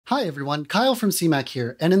Hi everyone, Kyle from CMAC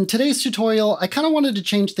here, and in today's tutorial, I kind of wanted to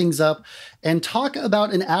change things up and talk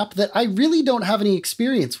about an app that I really don't have any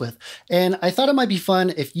experience with. And I thought it might be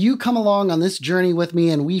fun if you come along on this journey with me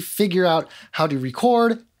and we figure out how to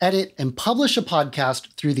record, edit, and publish a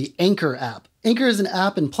podcast through the Anchor app. Anchor is an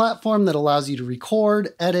app and platform that allows you to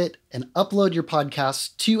record, edit, and upload your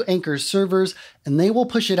podcasts to Anchor's servers, and they will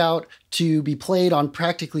push it out to be played on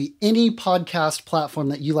practically any podcast platform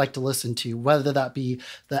that you like to listen to, whether that be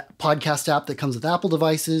the podcast app that comes with Apple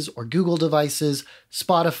devices or Google devices,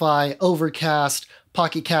 Spotify, Overcast,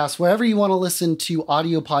 Pocket Cast, wherever you want to listen to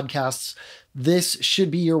audio podcasts. This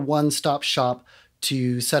should be your one-stop shop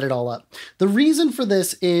to set it all up. The reason for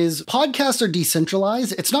this is podcasts are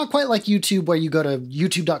decentralized. It's not quite like YouTube where you go to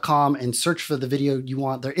youtube.com and search for the video you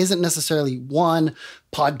want. There isn't necessarily one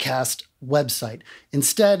podcast website.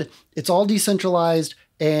 Instead, it's all decentralized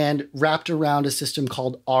and wrapped around a system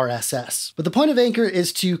called RSS. But the point of Anchor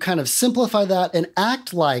is to kind of simplify that and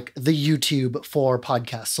act like the YouTube for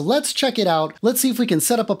podcasts. So let's check it out. Let's see if we can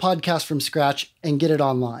set up a podcast from scratch and get it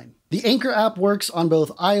online. The Anchor app works on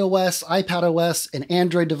both iOS, iPadOS, and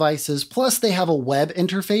Android devices, plus they have a web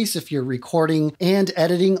interface if you're recording and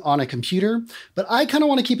editing on a computer. But I kind of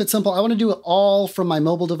want to keep it simple. I want to do it all from my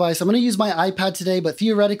mobile device. I'm going to use my iPad today, but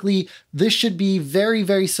theoretically, this should be very,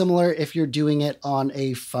 very similar if you're doing it on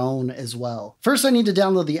a phone as well. First, I need to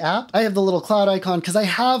download the app. I have the little cloud icon because I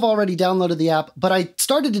have already downloaded the app, but I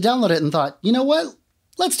started to download it and thought, you know what?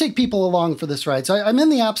 Let's take people along for this ride. So I'm in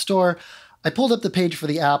the App Store. I pulled up the page for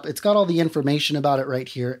the app. It's got all the information about it right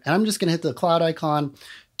here. And I'm just going to hit the cloud icon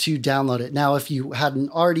to download it. Now, if you hadn't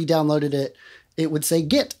already downloaded it, it would say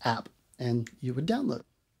Get App, and you would download it.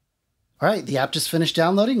 All right, the app just finished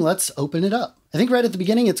downloading. Let's open it up. I think right at the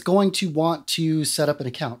beginning, it's going to want to set up an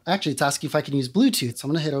account. Actually, it's asking if I can use Bluetooth, so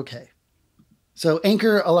I'm going to hit OK. So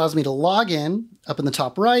Anchor allows me to log in up in the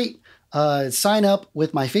top right, sign up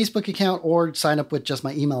with my Facebook account, or sign up with just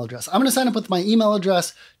my email address. I'm going to sign up with my email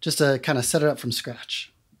address just to kind of set it up from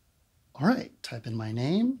scratch. All right, type in my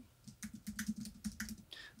name,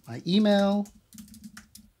 my email.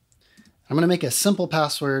 I'm going to make a simple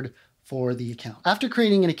password for the account. After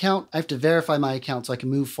creating an account, I have to verify my account so I can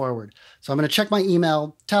move forward. So I'm going to check my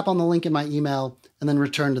email, tap on the link in my email, and then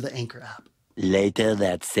return to the Anchor app. Later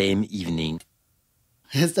that same evening.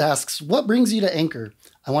 It asks, what brings you to Anchor?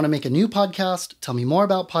 I want to make a new podcast, tell me more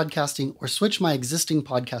about podcasting, or switch my existing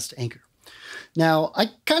podcast to Anchor. Now, I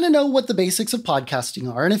kind of know what the basics of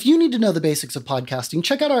podcasting are, and if you need to know the basics of podcasting,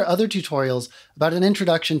 check out our other tutorials about an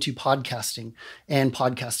introduction to podcasting and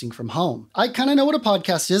podcasting from home. I kind of know what a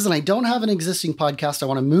podcast is, and I don't have an existing podcast I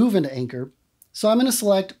want to move into Anchor, so I'm going to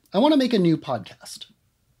select, I want to make a new podcast.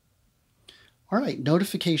 All right,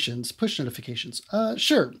 notifications, push notifications.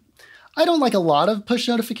 Sure. I don't like a lot of push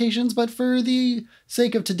notifications, but for the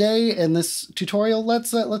sake of today and this tutorial,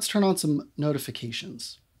 let's turn on some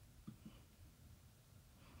notifications.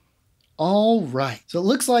 All right, so it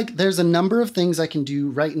looks like there's a number of things I can do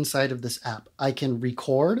right inside of this app. I can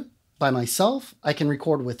record by myself. I can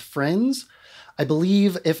record with friends. I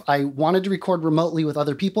believe if I wanted to record remotely with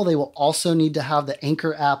other people, they will also need to have the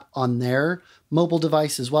Anchor app on their mobile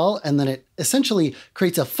device as well. And then it essentially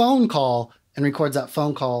creates a phone call and records that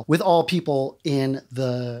phone call with all people in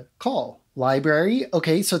the call. Library,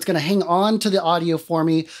 okay, so it's going to hang on to the audio for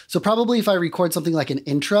me. So probably if I record something like an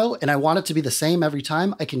intro and I want it to be the same every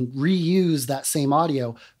time, I can reuse that same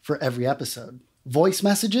audio for every episode. Voice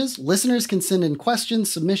messages, listeners can send in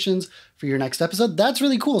questions, submissions for your next episode. That's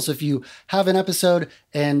really cool. So if you have an episode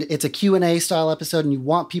and it's a Q&A style episode and you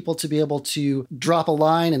want people to be able to drop a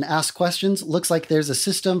line and ask questions, looks like there's a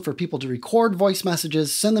system for people to record voice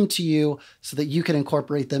messages, send them to you so that you can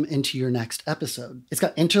incorporate them into your next episode. It's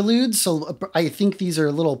got interludes. So I think these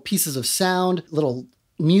are little pieces of sound, little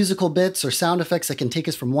musical bits or sound effects that can take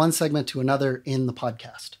us from one segment to another in the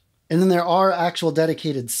podcast. And then there are actual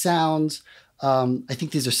dedicated sounds. I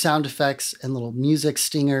think these are sound effects and little music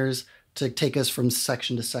stingers to take us from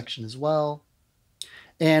section to section as well.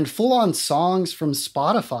 And full-on songs from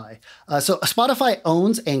Spotify. So Spotify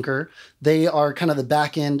owns Anchor. They are kind of the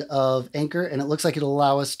back end of Anchor, and it looks like it'll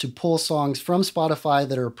allow us to pull songs from Spotify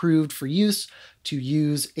that are approved for use to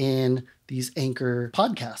use in these Anchor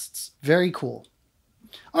podcasts. Very cool.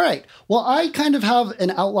 All right, well, I kind of have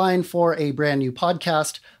an outline for a brand new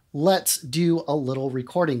podcast. Let's do a little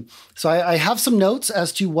recording. So I have some notes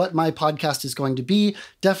as to what my podcast is going to be.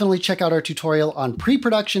 Definitely check out our tutorial on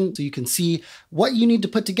pre-production so you can see what you need to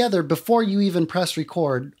put together before you even press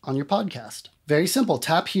record on your podcast. Very simple.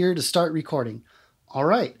 Tap here to start recording. All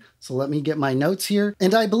right, so let me get my notes here.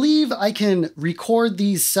 And I believe I can record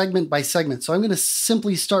these segment by segment. So I'm gonna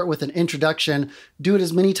simply start with an introduction, do it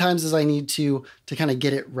as many times as I need to kind of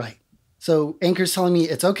get it right. So Anchor's telling me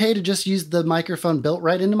it's okay to just use the microphone built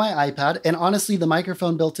right into my iPad. And honestly, the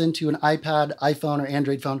microphone built into an iPad, iPhone, or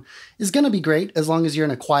Android phone is gonna be great as long as you're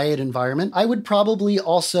in a quiet environment. I would probably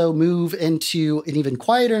also move into an even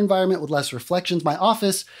quieter environment with less reflections. My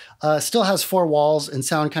office still has 4 walls and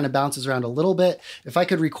sound kind of bounces around a little bit. If I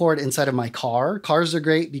could record inside of my car, cars are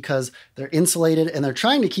great because they're insulated and they're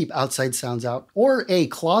trying to keep outside sounds out, or a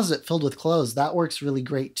closet filled with clothes. That works really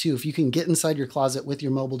great too. If you can get inside your closet with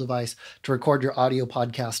your mobile device to record your audio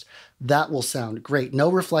podcast, that will sound great.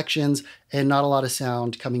 No reflections and not a lot of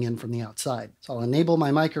sound coming in from the outside. So I'll enable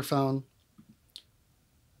my microphone.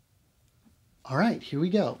 All right, here we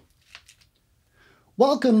go.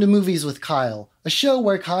 Welcome to Movies with Kyle, a show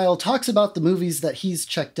where Kyle talks about the movies that he's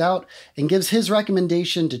checked out and gives his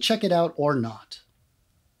recommendation to check it out or not.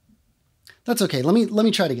 That's okay, let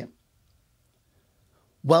me try it again.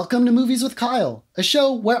 Welcome to Movies with Kyle, a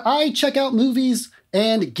show where I check out movies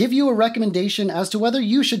and give you a recommendation as to whether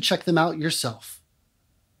you should check them out yourself.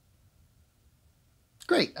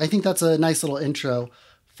 Great, I think that's a nice little intro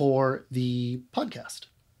for the podcast.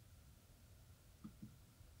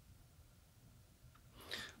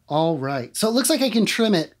 All right, so it looks like I can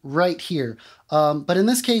trim it right here. But in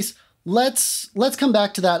this case, let's come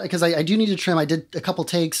back to that because I do need to trim. I did a couple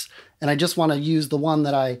takes and I just want to use the one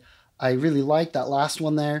that I really like, that last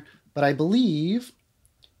one there. But I believe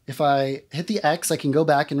if I hit the X, I can go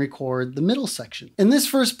back and record the middle section. And this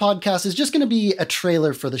first podcast is just going to be a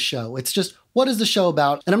trailer for the show. It's just, what is the show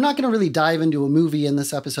about? And I'm not going to really dive into a movie in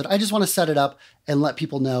this episode. I just want to set it up and let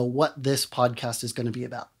people know what this podcast is going to be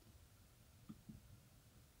about.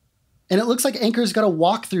 And it looks like Anchor's got a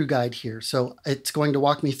walkthrough guide here. So it's going to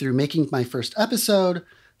walk me through making my first episode,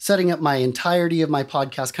 setting up my entirety of my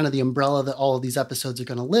podcast, kind of the umbrella that all of these episodes are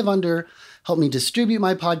going to live under, help me distribute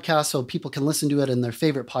my podcast so people can listen to it in their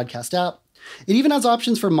favorite podcast app. It even has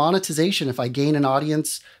options for monetization if I gain an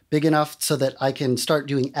audience big enough so that I can start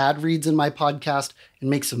doing ad reads in my podcast and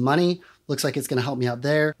make some money. Looks like it's going to help me out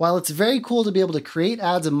there. While it's very cool to be able to create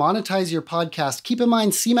ads and monetize your podcast, keep in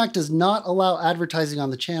mind CMAC does not allow advertising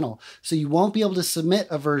on the channel, so you won't be able to submit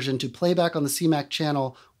a version to playback on the CMAC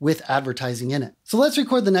channel with advertising in it. So let's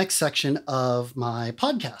record the next section of my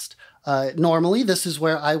podcast. Normally, this is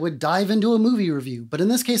where I would dive into a movie review, but in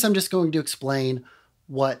this case, I'm just going to explain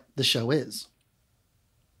what the show is.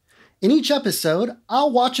 In each episode,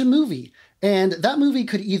 I'll watch a movie. And that movie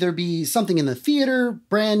could either be something in the theater,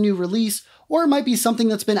 brand new release, or it might be something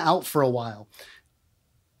that's been out for a while.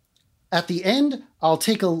 At the end, I'll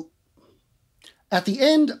give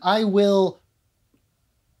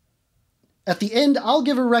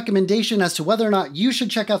a recommendation as to whether or not you should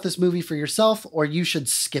check out this movie for yourself or you should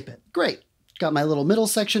skip it. Great. Got my little middle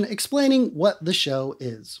section explaining what the show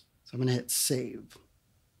is. So I'm going to hit save.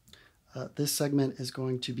 This segment is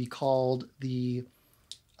going to be called the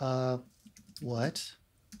what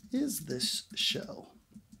is this show?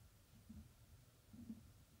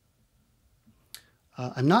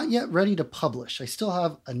 I'm not yet ready to publish. I still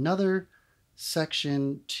have another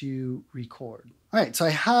section to record. All right, so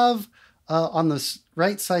I have on this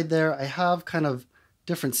right side there, I have kind of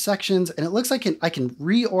different sections, and it looks like I can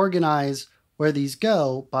reorganize where these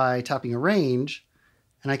go by tapping arrange,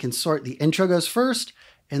 and I can sort the intro goes first,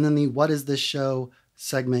 and then the what is this show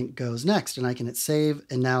segment goes next, and I can hit save,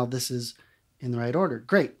 and now this is in the right order.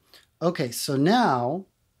 Great. Okay, so now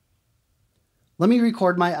let me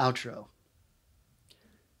record my outro.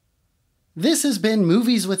 This has been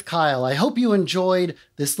Movies with Kyle. I hope you enjoyed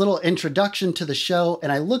this little introduction to the show,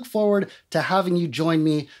 and I look forward to having you join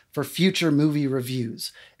me for future movie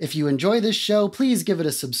reviews. If you enjoy this show, please give it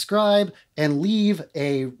a subscribe and leave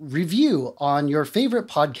a review on your favorite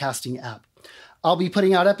podcasting app. I'll be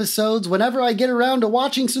putting out episodes whenever I get around to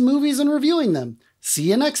watching some movies and reviewing them.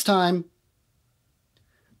 See you next time.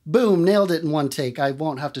 Boom, nailed it in one take. I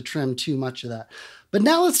won't have to trim too much of that. But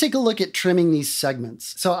now let's take a look at trimming these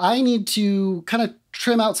segments. So I need to kind of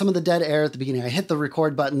trim out some of the dead air at the beginning. I hit the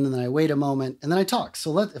record button and then I wait a moment and then I talk.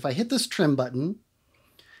 So if I hit this trim button,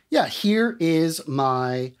 yeah, here is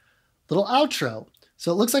my little outro.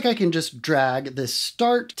 So it looks like I can just drag this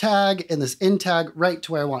start tag and this end tag right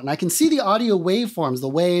to where I want. And I can see the audio waveforms, the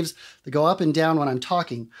waves that go up and down when I'm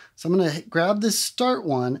talking. So I'm going to grab this start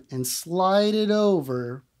one and slide it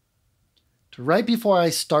over to right before I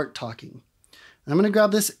start talking. And I'm going to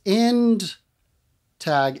grab this end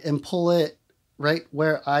tag and pull it right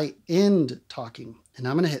where I end talking. And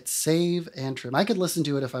I'm going to hit save and trim. I could listen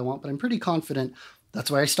to it if I want, but I'm pretty confident That's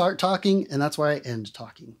where I start talking, and that's where I end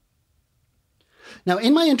talking. Now,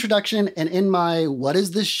 in my introduction and in my What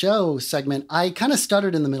is this show segment, I kind of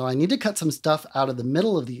stuttered in the middle. I need to cut some stuff out of the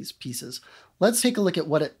middle of these pieces. Let's take a look at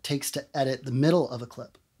what it takes to edit the middle of a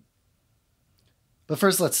clip. But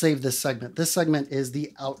first, let's save this segment. This segment is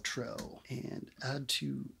the outro, and add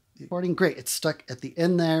to the recording. Great, it's stuck at the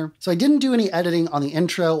end there. So I didn't do any editing on the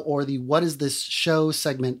intro or the What is this show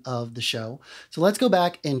segment of the show. So let's go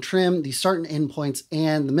back and trim the start and end points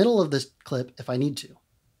and the middle of this clip if I need to.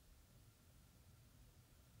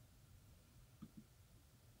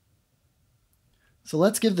 So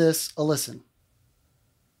let's give this a listen.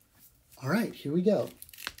 All right, here we go.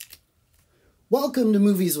 Welcome to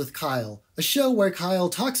Movies with Kyle, a show where Kyle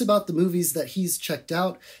talks about the movies that he's checked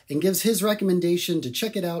out and gives his recommendation to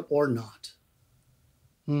check it out or not.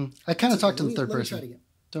 I kind of talked in the third person.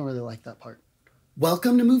 Don't really like that part.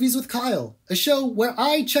 Welcome to Movies with Kyle, a show where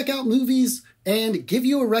I check out movies and give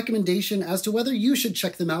you a recommendation as to whether you should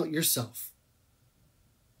check them out yourself.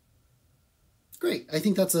 Great. I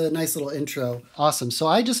think that's a nice little intro. Awesome. So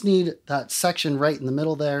I just need that section right in the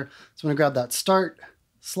middle there. So I'm going to grab that start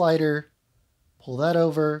slider, pull that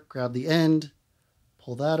over, grab the end,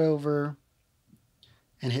 pull that over,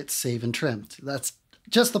 and hit save and trim. That's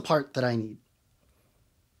just the part that I need.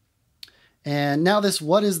 And now this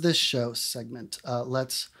What is this show segment.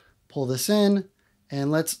 Let's pull this in and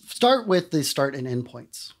let's start with the start and end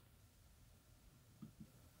points.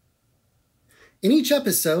 In each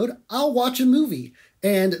episode, I'll watch a movie,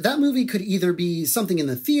 and that movie could either be something in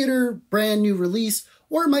the theater, brand new release,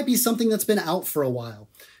 or it might be something that's been out for a while.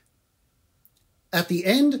 At the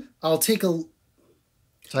end, I'll take a...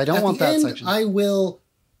 So I don't want that section.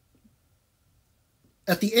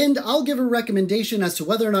 At the end, I'll give a recommendation as to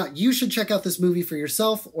whether or not you should check out this movie for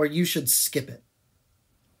yourself or you should skip it.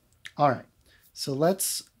 All right, so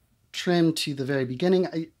let's trim to the very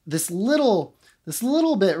beginning. This little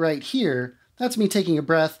bit right here, that's me taking a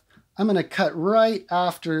breath. I'm going to cut right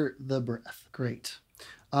after the breath. Great.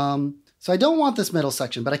 So I don't want this middle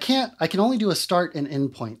section, but I can only do a start and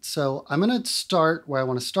end point. So I'm going to start where I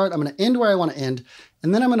want to start. I'm going to end where I want to end.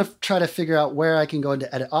 And then I'm going to try to figure out where I can go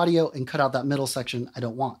into edit audio and cut out that middle section I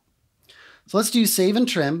don't want. So let's do save and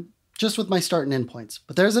trim just with my start and end points.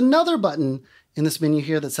 But there's another button in this menu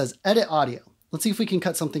here that says edit audio. Let's see if we can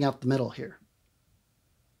cut something out the middle here.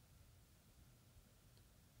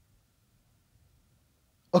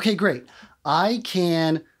 Okay, great. I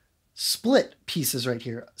can split pieces right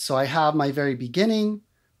here. So I have my very beginning.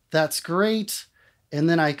 That's great. And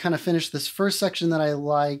then I kind of finish this first section that I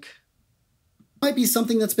like. Might be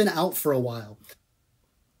something that's been out for a while.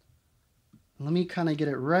 Let me kind of get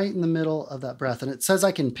it right in the middle of that breath. And it says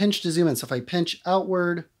I can pinch to zoom in. So if I pinch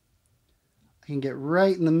outward, I can get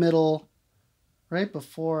right in the middle, right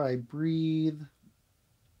before I breathe.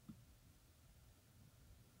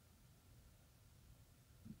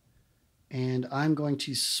 And I'm going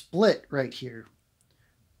to split right here.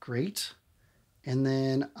 Great. And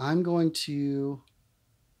then I'm going to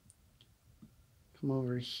come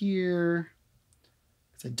over here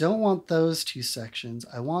because I don't want those two sections.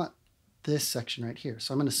 I want this section right here.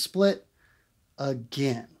 So I'm going to split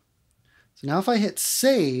again. So now if I hit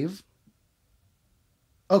save,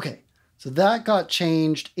 okay, so that got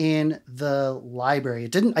changed in the library. I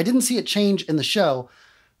didn't see it change in the show,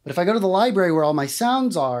 but if I go to the library where all my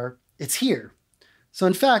sounds are, it's here. So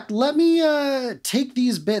in fact, let me take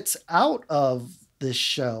these bits out of this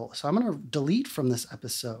show. So I'm going to delete from this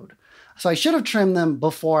episode. So I should have trimmed them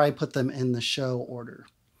before I put them in the show order.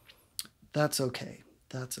 That's okay.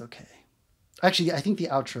 That's okay. Actually, I think the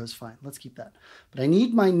outro is fine. Let's keep that. But I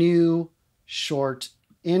need my new short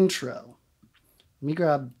intro. Let me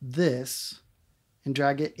grab this and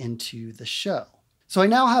drag it into the show. So I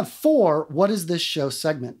now have 4 What is this show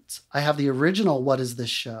segments. I have the original What is this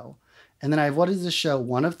show? And then I have What is this show?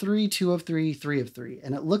 1 of 3, 2 of 3, 3 of 3.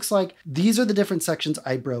 And it looks like these are the different sections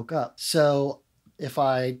I broke up. So if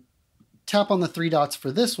I tap on the 3 dots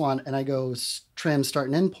for this one and I go trim start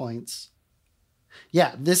and end points,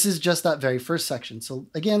 yeah, this is just that very first section. So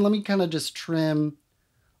again, let me kind of just trim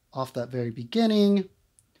off that very beginning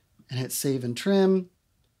and hit save and trim.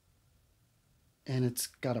 And it's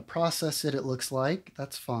got to process it, it looks like.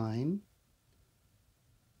 That's fine.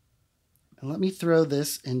 And let me throw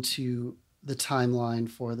this into the timeline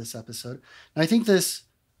for this episode. And I think this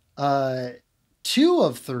 2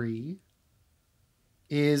 of 3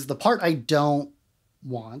 is the part I don't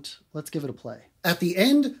want. Let's give it a play. At the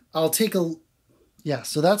end, I'll take a... Yeah,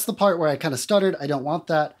 so that's the part where I kind of stuttered. I don't want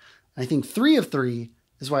that. And I think 3 of 3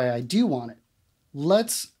 is why I do want it.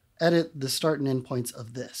 Let's edit the start and end points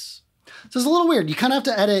of this. So it's a little weird. You kind of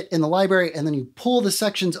have to edit in the library and then you pull the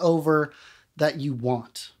sections over that you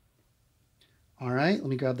want. All right, let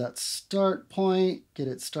me grab that start point, get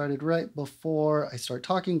it started right before I start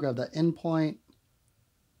talking, grab that end point.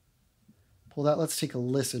 Pull that. Let's take a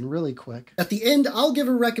listen really quick. At the end, I'll give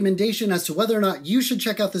a recommendation as to whether or not you should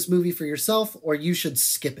check out this movie for yourself or you should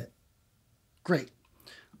skip it. Great.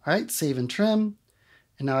 All right, save and trim.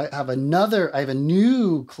 And now I have a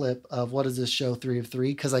new clip of What Is This Show 3 of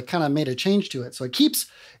 3 because I kind of made a change to it. So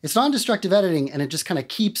it's non-destructive editing and it just kind of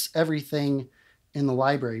keeps everything in the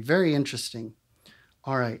library. Very interesting.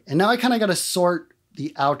 All right. And now I kind of got to sort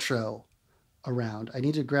the outro around. I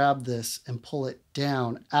need to grab this and pull it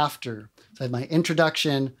down after. So I have my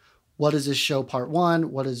introduction, What Is This Show Part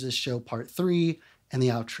 1, What Is This Show Part 3, and the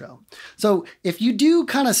outro. So if you do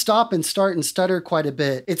kind of stop and start and stutter quite a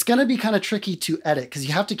bit, it's going to be kind of tricky to edit because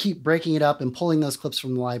you have to keep breaking it up and pulling those clips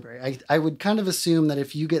from the library. I would kind of assume that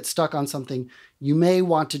if you get stuck on something, you may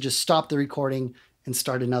want to just stop the recording and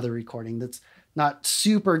start another recording. That's not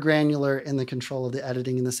super granular in the control of the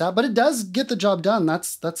editing in this app, but it does get the job done.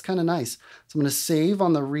 That's kind of nice. So I'm going to save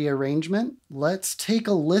on the rearrangement. Let's take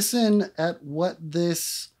a listen at what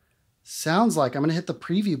this sounds like. I'm going to hit the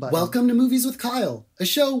preview button. Welcome to Movies with Kyle, a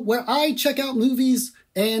show where I check out movies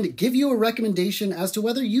and give you a recommendation as to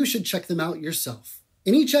whether you should check them out yourself.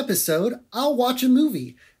 In each episode, I'll watch a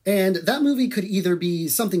movie, and that movie could either be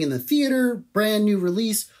something in the theater, brand new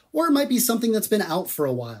release, or it might be something that's been out for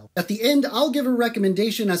a while. At the end, I'll give a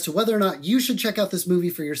recommendation as to whether or not you should check out this movie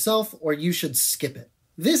for yourself or you should skip it.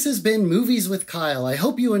 This has been Movies with Kyle. I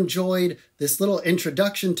hope you enjoyed this little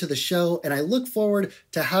introduction to the show, and I look forward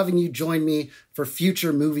to having you join me for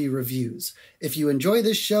future movie reviews. If you enjoy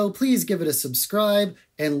this show, please give it a subscribe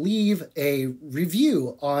and leave a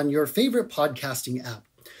review on your favorite podcasting app.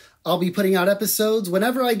 I'll be putting out episodes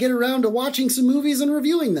whenever I get around to watching some movies and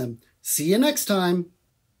reviewing them. See you next time.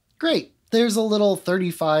 Great. There's a little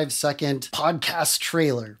 35-second podcast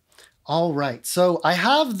trailer. All right. So I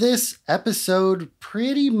have this episode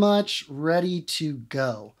pretty much ready to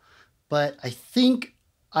go, but I think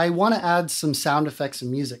I want to add some sound effects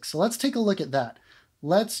and music. So let's take a look at that.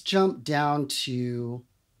 Let's jump down to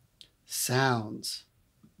sounds.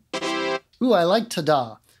 Ooh, I like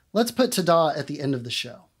ta-da. Let's put ta-da at the end of the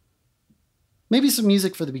show. Maybe some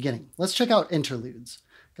music for the beginning. Let's check out interludes.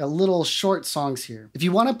 Got little short songs here. If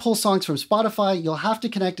you want to pull songs from Spotify, you'll have to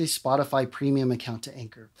connect a Spotify premium account to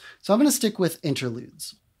Anchor. So I'm going to stick with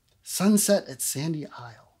interludes. Sunset at Sandy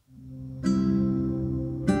Isle.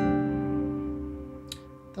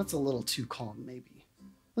 That's a little too calm, maybe.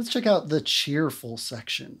 Let's check out the cheerful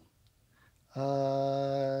section.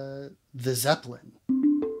 The Zeppelin.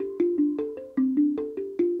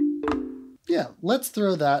 Yeah, let's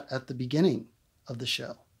throw that at the beginning of the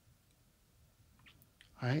show.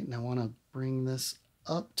 All right, and I want to bring this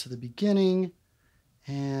up to the beginning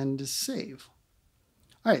and save.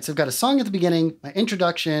 All right, so I've got a song at the beginning, my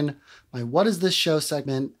introduction, my What Is This Show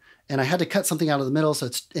segment, and I had to cut something out of the middle, so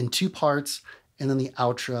it's in two parts, and then the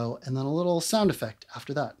outro, and then a little sound effect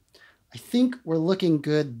after that. I think we're looking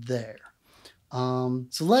good there. So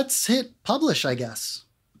let's hit publish, I guess.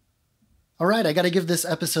 All right, I got to give this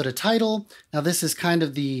episode a title. Now, this is kind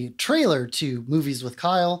of the trailer to Movies with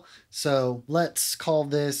Kyle. So let's call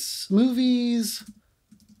this Movies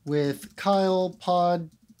with Kyle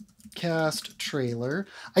Podcast Trailer.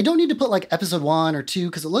 I don't need to put like episode 1 or 2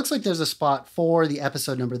 because it looks like there's a spot for the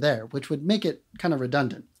episode number there, which would make it kind of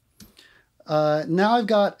redundant. Now I've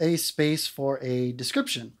got a space for a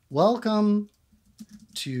description. Welcome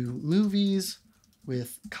to Movies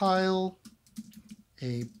with Kyle,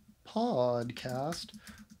 a podcast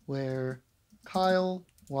where Kyle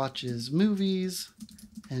watches movies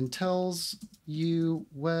and tells you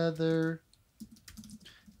whether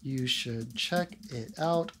you should check it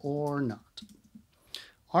out or not.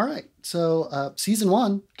 All right, so season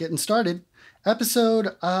 1, getting started.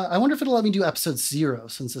 Episode, I wonder if it'll let me do episode 0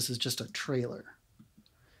 since this is just a trailer.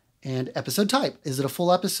 And episode type, is it a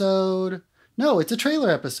full episode? No, it's a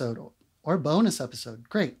trailer episode or bonus episode.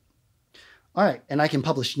 Great. All right, and I can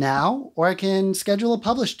publish now, or I can schedule a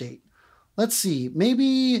publish date. Let's see,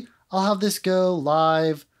 maybe I'll have this go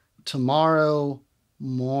live tomorrow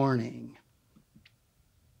morning.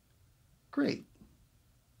 Great.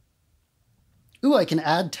 Ooh, I can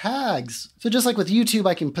add tags. So just like with YouTube,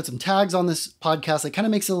 I can put some tags on this podcast. It kind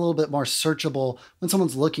of makes it a little bit more searchable when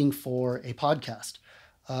someone's looking for a podcast.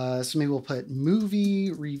 So maybe we'll put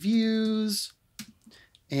movie reviews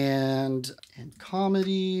and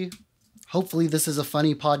comedy. Hopefully this is a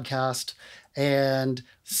funny podcast, and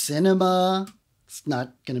cinema. It's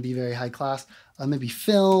not going to be very high class. Maybe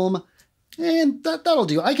film And that'll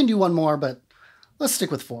do. I can do one more, but let's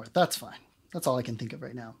stick with 4. That's fine. That's all I can think of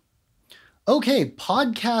right now. Okay,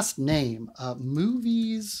 podcast name,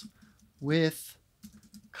 Movies with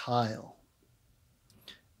Kyle.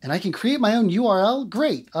 And I can create my own URL.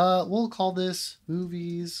 Great. We'll call this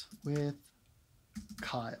Movies with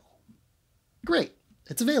Kyle. Great.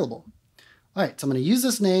 It's available. All right, so I'm going to use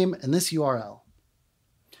this name and this URL.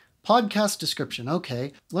 Podcast description.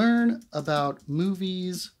 Okay. Learn about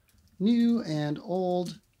movies, new and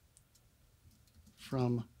old,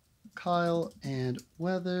 from Kyle, and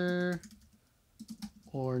whether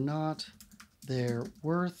or not they're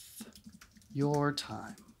worth your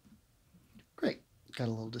time. Great. Got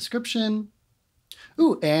a little description.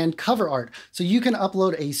 Ooh, and cover art. So you can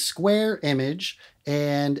upload a square image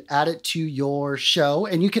and add it to your show.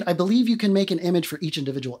 And you can, I believe you can make an image for each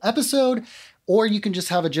individual episode, or you can just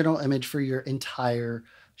have a general image for your entire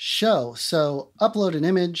show. So upload an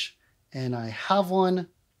image, and I have one.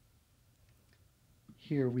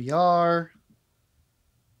 Here we are.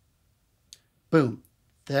 Boom.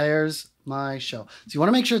 There's my show. So you want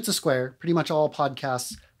to make sure it's a square. Pretty much all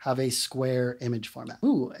podcasts have a square image format.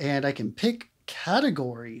 Ooh, and I can pick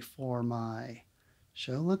category for my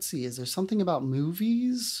show. Let's see. Is there something about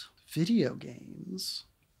movies, video games,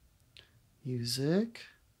 music,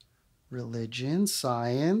 religion,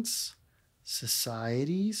 science,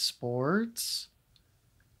 society, sports,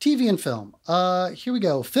 TV and film? Here we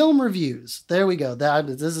go. Film reviews. There we go.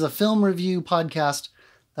 This is a film review podcast.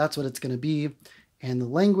 That's what it's going to be. And the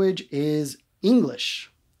language is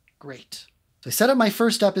English. Great. So I set up my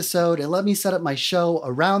first episode. It let me set up my show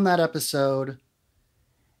around that episode.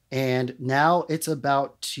 And now it's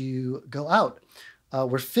about to go out.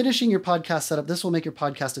 We're finishing your podcast setup. This will make your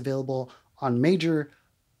podcast available on major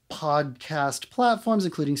podcast platforms,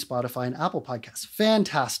 including Spotify and Apple Podcasts.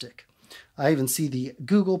 Fantastic. I even see the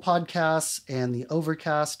Google Podcasts and the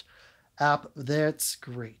Overcast app. That's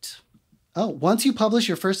great. Oh, once you publish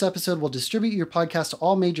your first episode, we'll distribute your podcast to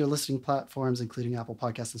all major listening platforms, including Apple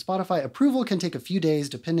Podcasts and Spotify. Approval can take a few days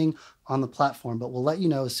depending on the platform, but we'll let you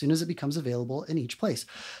know as soon as it becomes available in each place.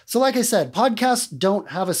 So like I said, podcasts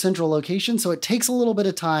don't have a central location, so it takes a little bit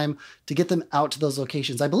of time to get them out to those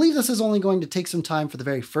locations. I believe this is only going to take some time for the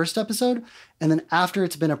very first episode, and then after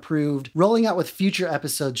it's been approved, rolling out with future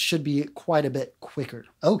episodes should be quite a bit quicker.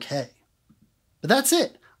 Okay. But that's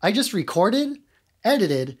it. I just recorded,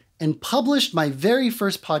 edited, and published my very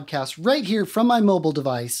first podcast right here from my mobile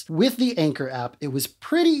device with the Anchor app. It was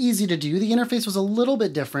pretty easy to do. The interface was a little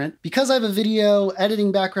bit different. Because I have a video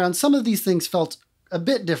editing background, some of these things felt a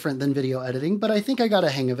bit different than video editing, but I think I got a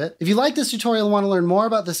hang of it. If you like this tutorial and want to learn more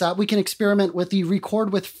about this app, we can experiment with the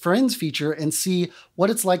Record with Friends feature and see what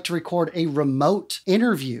it's like to record a remote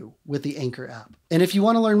interview with the Anchor app. And if you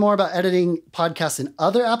want to learn more about editing podcasts in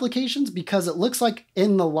other applications, because it looks like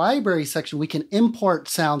in the library section, we can import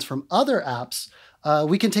sounds from other apps,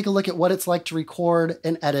 we can take a look at what it's like to record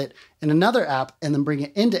and edit in another app and then bring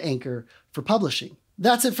it into Anchor for publishing.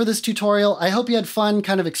 That's it for this tutorial. I hope you had fun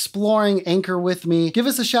kind of exploring Anchor with me. Give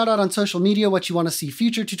us a shout out on social media what you want to see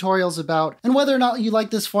future tutorials about, and whether or not you like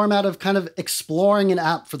this format of kind of exploring an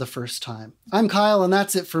app for the first time. I'm Kyle, and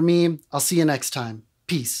that's it for me. I'll see you next time.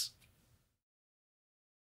 Peace.